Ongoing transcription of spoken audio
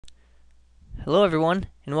Hello everyone,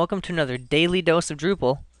 and welcome to another Daily Dose of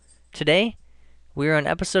Drupal. Today, we are on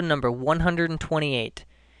episode number 128,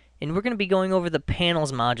 and we're going to be going over the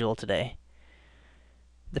Panels module today.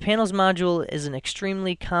 The Panels module is an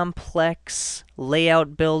extremely complex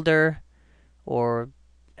layout builder, or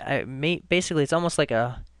basically it's almost like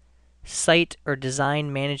a site or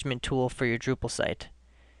design management tool for your Drupal site.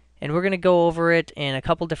 And we're going to go over it in a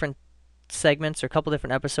couple different segments or a couple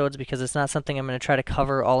different episodes because it's not something I'm going to try to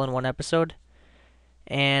cover all in one episode.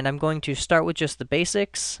 And I'm going to start with just the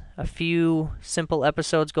basics, a few simple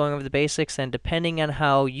episodes going over the basics, and depending on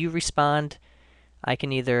how you respond, I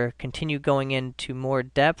can either continue going into more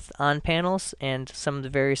depth on panels and some of the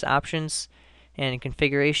various options and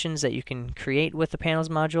configurations that you can create with the Panels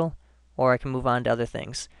module, or I can move on to other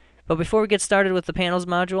things. But before we get started with the Panels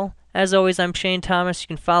module, as always, I'm Shane Thomas. You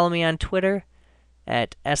can follow me on Twitter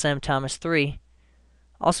at smthomas3.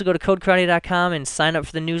 Also go to codekarate.com and sign up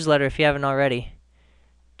for the newsletter if you haven't already.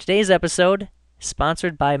 Today's episode is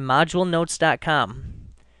sponsored by modulenotes.com.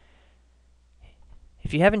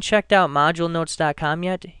 If you haven't checked out modulenotes.com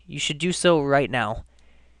yet, you should do so right now.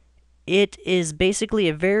 It is basically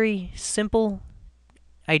a very simple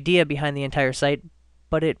idea behind the entire site,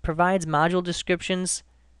 but it provides module descriptions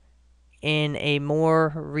in a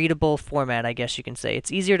more readable format, I guess you can say.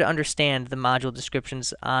 It's easier to understand the module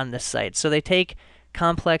descriptions on this site. So they take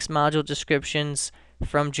complex module descriptions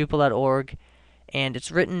from Drupal.org, and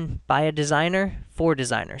it's written by a designer for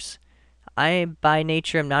designers. I, by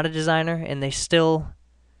nature, am not a designer, and they still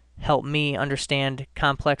help me understand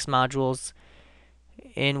complex modules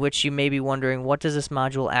in which you may be wondering, what does this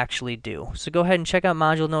module actually do? So go ahead and check out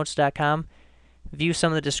modulenotes.com, view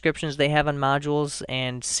some of the descriptions they have on modules,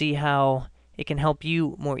 and see how it can help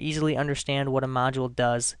you more easily understand what a module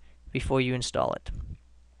does before you install it.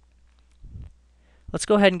 Let's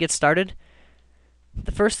go ahead and get started.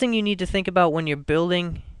 The first thing you need to think about when you're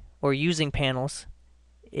building or using panels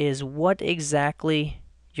is what exactly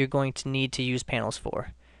you're going to need to use panels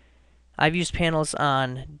for. I've used panels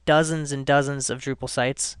on dozens and dozens of Drupal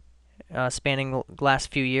sites spanning the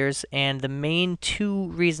last few years, and the main two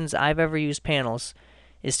reasons I've ever used panels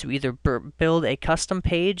is to either build a custom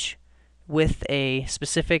page with a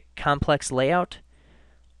specific complex layout,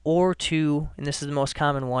 or to, and this is the most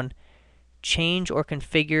common one, change or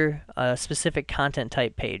configure a specific content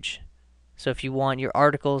type page. So if you want your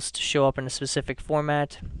articles to show up in a specific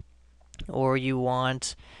format, or you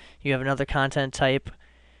have another content type,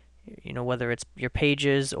 whether it's your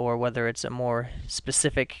pages or whether it's a more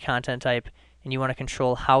specific content type, and you want to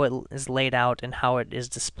control how it is laid out and how it is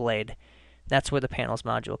displayed, that's where the Panels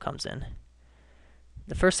module comes in.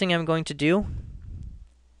 The first thing I'm going to do,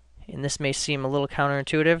 and this may seem a little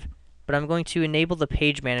counterintuitive, but I'm going to enable the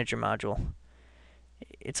Page Manager module.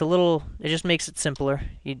 It just makes it simpler.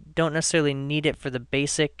 You don't necessarily need it for the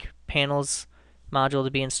basic Panels module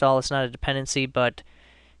to be installed. It's not a dependency, but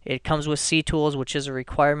it comes with CTools, which is a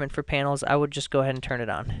requirement for Panels. I would just go ahead and turn it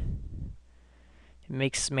on. It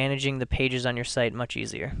makes managing the pages on your site much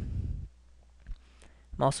easier.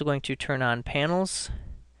 I'm also going to turn on Panels,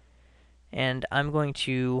 and I'm going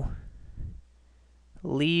to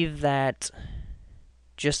leave that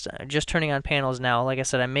just turning on Panels now. Like I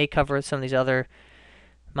said, I may cover some of these other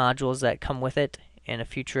modules that come with it in a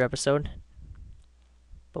future episode,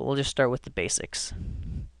 but we'll just start with the basics.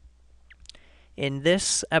 In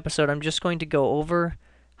this episode, I'm just going to go over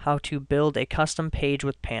how to build a custom page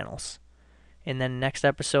with panels. And then next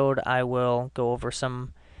episode, I will go over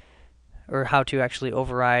how to actually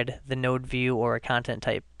override the node view or a content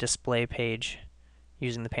type display page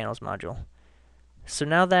using the Panels module. So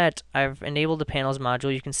now that I've enabled the Panels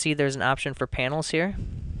module, you can see there's an option for panels here.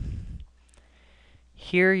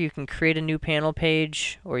 Here you can create a new panel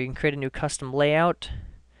page, or you can create a new custom layout.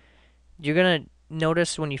 You're going to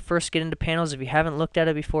notice when you first get into panels, if you haven't looked at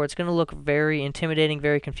it before, it's going to look very intimidating,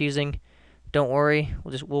 very confusing. Don't worry,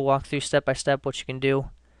 we'll walk through step by step what you can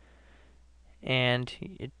do.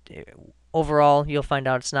 And overall, you'll find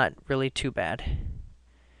out it's not really too bad.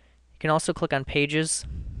 You can also click on Pages,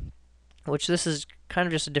 which this is kind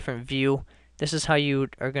of just a different view. This is how you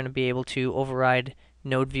are going to be able to override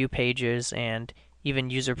node view pages and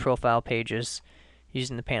even user profile pages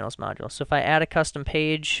using the Panels module. So if I add a custom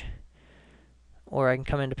page, or I can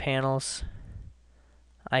come into Panels,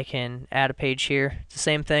 I can add a page here. It's the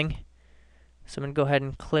same thing. So I'm going to go ahead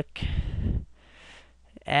and click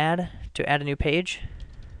Add to add a new page.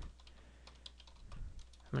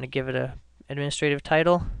 I'm going to give it an administrative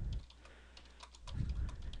title.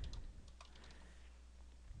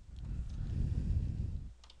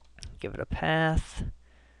 Give it a path.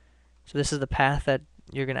 So this is the path that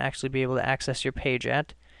you're going to actually be able to access your page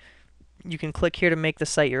at. You can click here to make the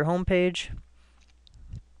site your home page.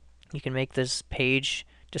 You can make this page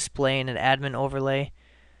display in an admin overlay.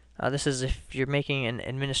 This is if you're making an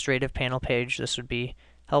administrative panel page, this would be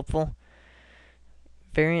helpful.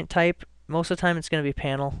 Variant type, most of the time it's going to be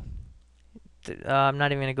panel. I'm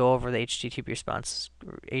not even going to go over the HTTP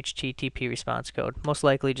response code. Most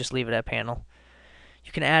likely just leave it at panel.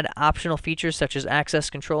 You can add optional features such as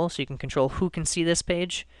access control, so you can control who can see this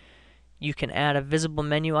page. You can add a visible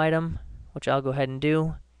menu item, which I'll go ahead and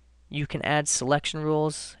do. You can add selection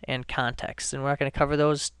rules and context, and we're not going to cover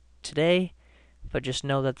those today, but just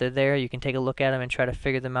know that they're there. You can take a look at them and try to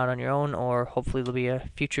figure them out on your own, or hopefully there'll be a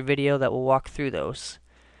future video that will walk through those.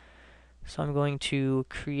 So I'm going to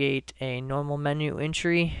create a normal menu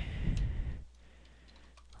entry.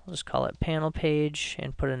 I'll just call it panel page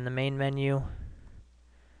and put it in the main menu.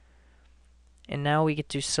 And now we get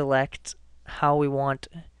to select how we want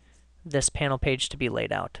this panel page to be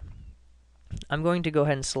laid out. I'm going to go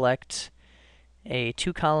ahead and select a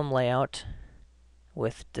 2-column layout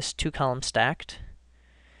with this 2-column stacked.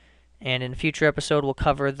 And in a future episode we'll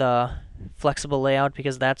cover the flexible layout,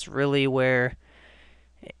 because that's really where,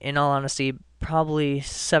 in all honesty, probably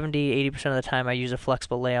 70-80% of the time I use a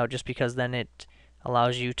flexible layout, just because then it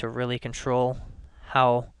allows you to really control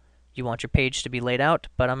how you want your page to be laid out.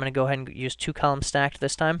 But I'm going to go ahead and use 2-column stacked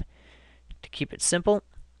this time to keep it simple.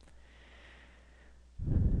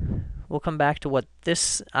 We'll come back to what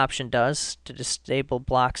this option does to disable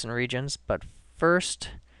blocks and regions, but first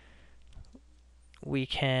we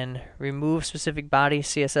can remove specific body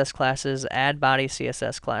CSS classes, add body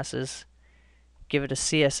CSS classes, give it a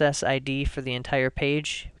CSS ID for the entire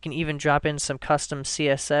page. We can even drop in some custom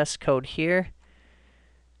CSS code here.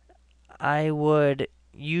 I would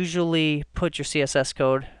usually put your CSS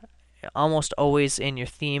code almost always in your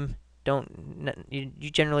theme.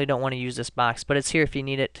 You generally don't want to use this box, but it's here if you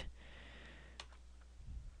need it.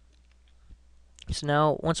 So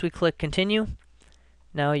now, once we click continue,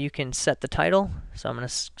 now you can set the title. So I'm going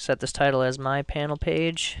to set this title as my panel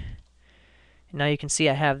page. And now you can see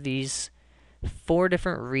I have these 4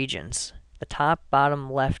 different regions: the top,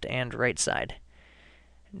 bottom, left, and right side.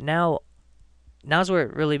 Now's where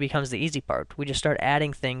it really becomes the easy part. We just start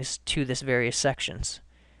adding things to this various sections.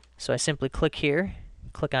 So I simply click here,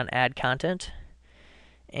 click on Add Content,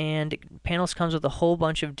 and Panels comes with a whole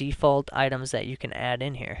bunch of default items that you can add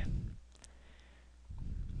in here.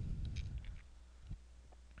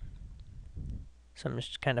 So I'm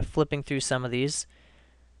just kind of flipping through some of these.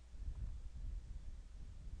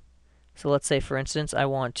 So let's say, for instance, I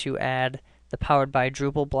want to add the Powered by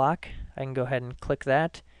Drupal block. I can go ahead and click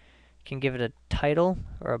that. You can give it a title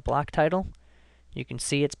or a block title. You can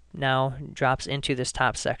see it now drops into this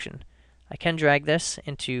top section. I can drag this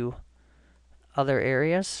into other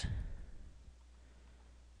areas.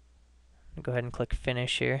 I'll go ahead and click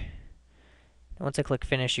Finish here. And once I click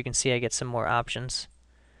Finish, you can see I get some more options.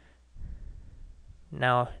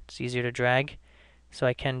 Now it's easier to drag, so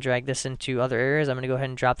I can drag this into other areas. I'm going to go ahead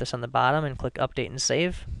and drop this on the bottom and click Update and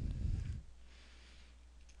Save.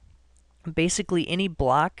 Basically, any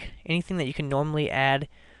block, anything that you can normally add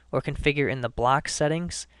or configure in the block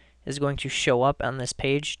settings is going to show up on this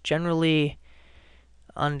page, generally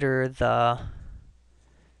under the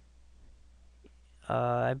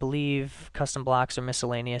I believe custom blocks or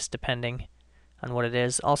miscellaneous, depending on what it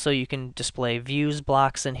is. Also, you can display views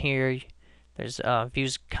blocks in here. There's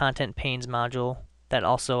views content panes module that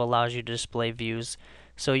also allows you to display views.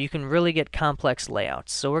 So you can really get complex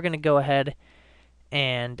layouts. So we're going to go ahead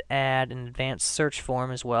and add an advanced search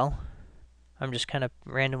form as well. I'm just kind of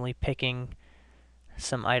randomly picking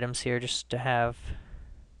some items here just to have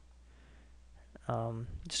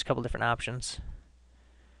just a couple different options.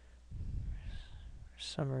 For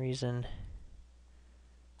some reason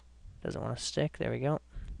doesn't want to stick. There we go.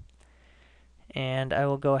 And I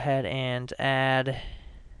will go ahead and add,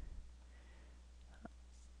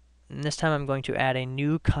 and this time I'm going to add a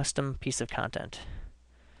new custom piece of content.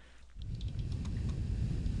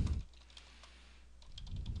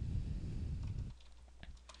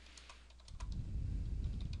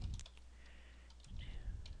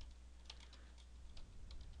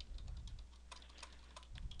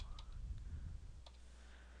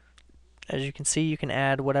 As you can see, you can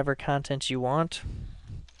add whatever content you want.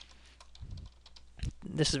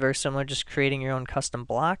 This is very similar, just creating your own custom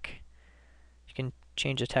block. You can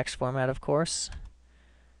change the text format, of course,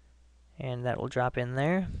 and that will drop in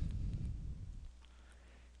there.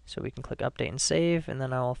 So we can click Update and Save, and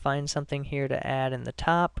then I will find something here to add in the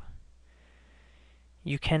top.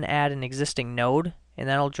 You can add an existing node, and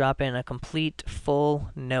that'll drop in a complete full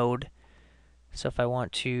node. So if I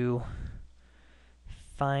want to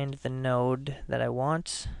find the node that I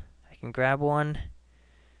want. I can grab one.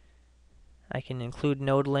 I can include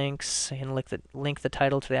node links. I can link the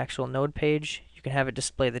title to the actual node page. You can have it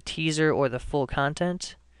display the teaser or the full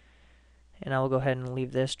content. And I will go ahead and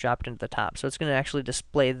leave this dropped into the top. So it's going to actually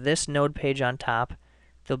display this node page on top.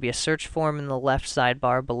 There'll be a search form in the left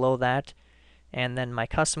sidebar below that, and then my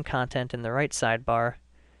custom content in the right sidebar.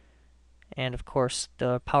 And of course,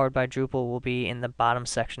 the Powered by Drupal will be in the bottom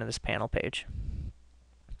section of this panel page.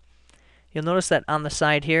 You'll notice that on the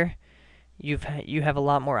side here, you have a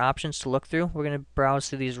lot more options to look through. We're going to browse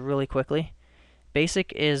through these really quickly.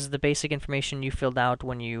 Basic is the basic information you filled out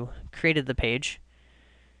when you created the page.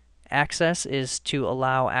 Access is to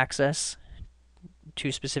allow access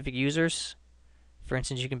to specific users. For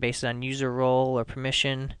instance, you can base it on user role or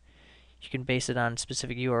permission. You can base it on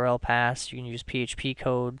specific URL paths. You can use PHP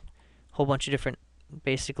code. A whole bunch of different,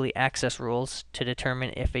 basically, access rules to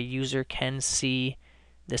determine if a user can see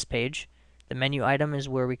this page. The menu item is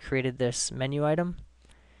where we created this menu item.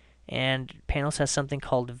 And Panels has something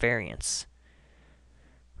called variants.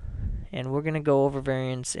 And we're going to go over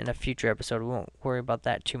variants in a future episode. We won't worry about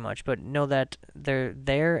that too much, but know that they're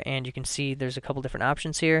there, and you can see there's a couple different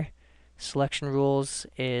options here. Selection rules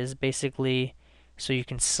is basically so you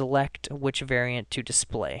can select which variant to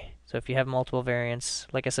display. So if you have multiple variants,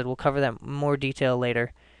 like I said, we'll cover that in more detail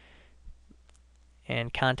later.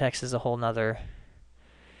 And context is a whole nother,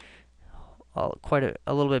 quite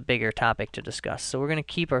a little bit bigger topic to discuss. So we're going to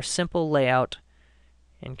keep our simple layout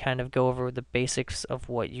and kind of go over the basics of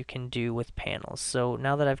what you can do with panels. So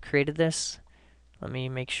now that I've created this, let me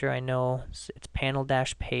make sure I know it's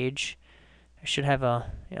panel-page. I should have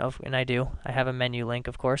a, and I do. I have a menu link,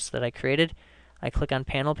 of course, that I created. I click on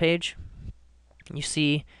panel page. You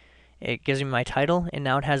see it gives me my title, and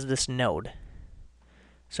now it has this node.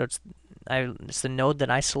 So it's the node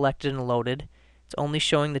that I selected and loaded. It's only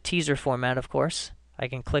showing the teaser format, of course. I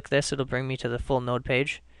can click this. It'll bring me to the full node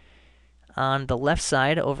page. On the left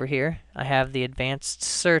side over here, I have the advanced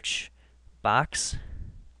search box.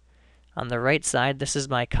 On the right side, this is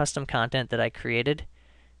my custom content that I created.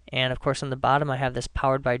 And of course, on the bottom, I have this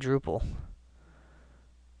Powered by Drupal.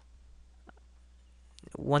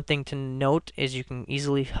 One thing to note is you can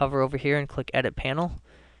easily hover over here and click Edit Panel.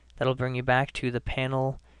 That'll bring you back to the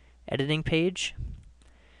panel editing page.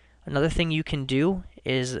 Another thing you can do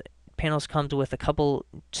is Panels comes with a couple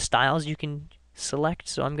styles you can select.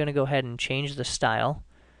 So I'm going to go ahead and change the style.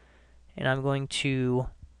 And I'm going to,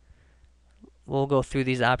 we'll go through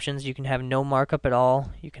these options. You can have no markup at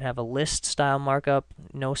all. You can have a list style markup,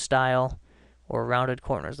 no style, or rounded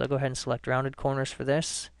corners. I'll go ahead and select rounded corners for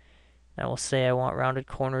this. I will say I want rounded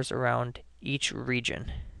corners around each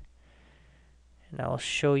region. And I'll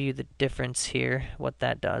show you the difference here, what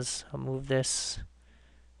that does. I'll move this.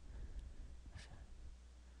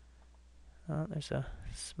 Oh, there's a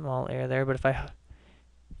small error there, but if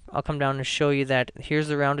I'll come down and show you that here's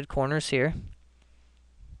the rounded corners here.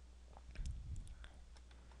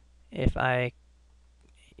 If I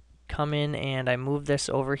come in and I move this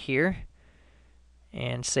over here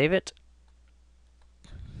and save it,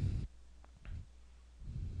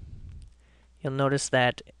 you'll notice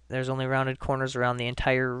that there's only rounded corners around the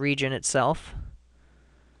entire region itself.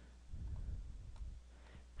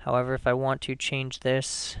 However, if I want to change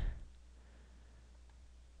this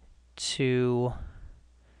to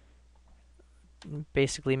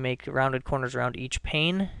basically make rounded corners around each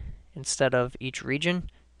pane instead of each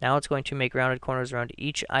region, now it's going to make rounded corners around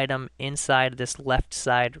each item inside this left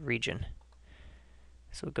side region.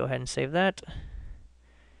 So we'll go ahead and save that.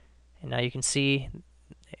 And now you can see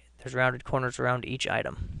there's rounded corners around each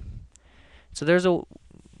item. So there's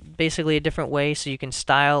basically a different way so you can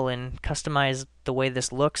style and customize the way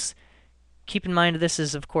this looks. Keep in mind this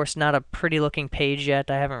is of course not a pretty looking page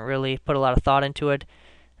yet. I haven't really put a lot of thought into it,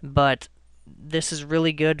 but this is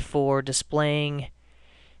really good for displaying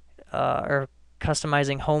or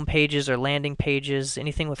customizing home pages or landing pages,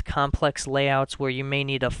 anything with complex layouts where you may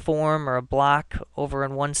need a form or a block over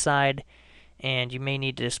on one side and you may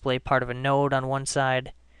need to display part of a node on one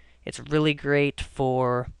side. It's really great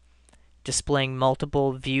for displaying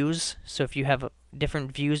multiple views. So if you have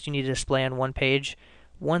different views you need to display on one page,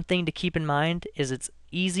 one thing to keep in mind is it's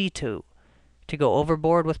easy to go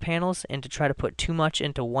overboard with panels and to try to put too much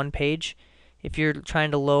into one page. If you're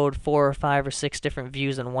trying to load 4 or 5 or 6 different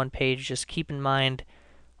views on one page, just keep in mind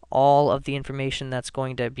all of the information that's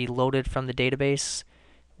going to be loaded from the database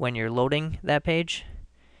when you're loading that page.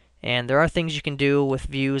 And there are things you can do with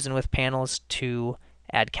views and with panels to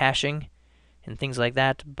add caching and things like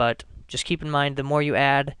that, but just keep in mind the more you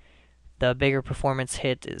add, the bigger performance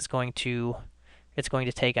hit it's going to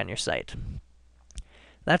take on your site.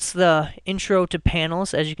 That's the intro to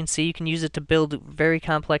panels. As you can see, you can use it to build very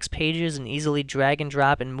complex pages and easily drag and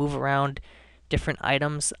drop and move around different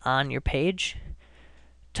items on your page.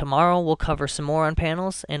 Tomorrow we'll cover some more on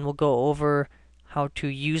panels, and we'll go over how to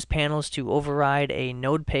use panels to override a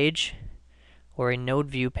node page or a node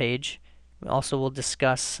view page. We also will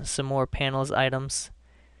discuss some more panels items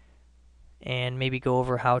and maybe go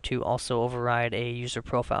over how to also override a user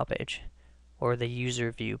profile page or the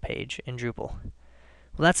user view page in Drupal.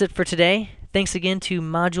 Well, that's it for today. Thanks again to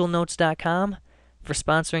modulenotes.com for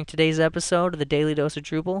sponsoring today's episode of the Daily Dose of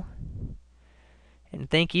Drupal. And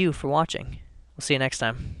thank you for watching. We'll see you next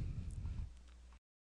time.